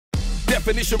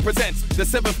Definition presents the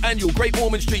 7th annual Great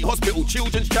Ormond Street Hospital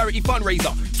Children's Charity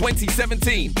Fundraiser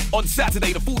 2017 on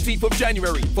Saturday the 14th of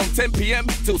January from 10 p.m.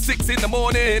 till 6 in the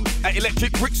morning at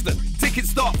Electric Brixton. Tickets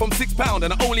start from £6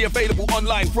 and are only available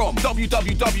online from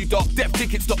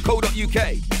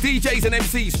www.deftickets.co.uk. DJs and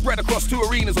MCs spread across 2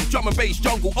 arenas of drum and bass,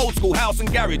 jungle, old school, house and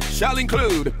garage shall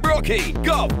include Rocky,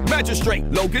 Gov, Magistrate,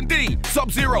 Logan D,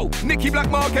 Sub-Zero, Nicky Black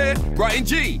Market, Brian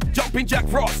G, Jumping Jack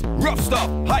Frost, Rough Stuff,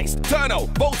 Heist, Turno,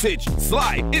 Voltage,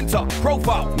 Slide, Inter,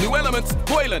 Profile, New Elements,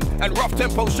 Boylan and Rough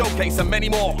Tempo Showcase and many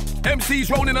more. MCs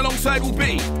rolling alongside will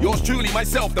be yours truly,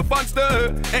 myself, the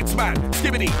Funster, X-Man,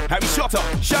 Skibbity, Harry Shotter,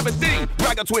 Shabba D,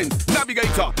 Ragga Twins,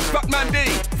 Navigator, Fuckman D,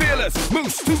 Fearless,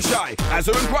 Moose, Too Shy,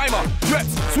 Azza and Grimer,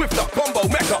 Dreps, Swifter, Combo,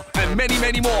 Mecca, and many,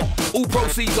 many more. All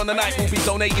proceeds on the night will be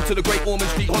donated to the Great Ormond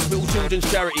Street Hospital Children's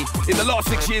Charity. In the last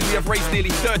 6 years, we have raised nearly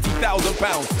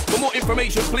 £30,000. For more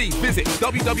information, please visit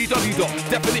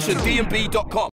www.definitiondnb.com.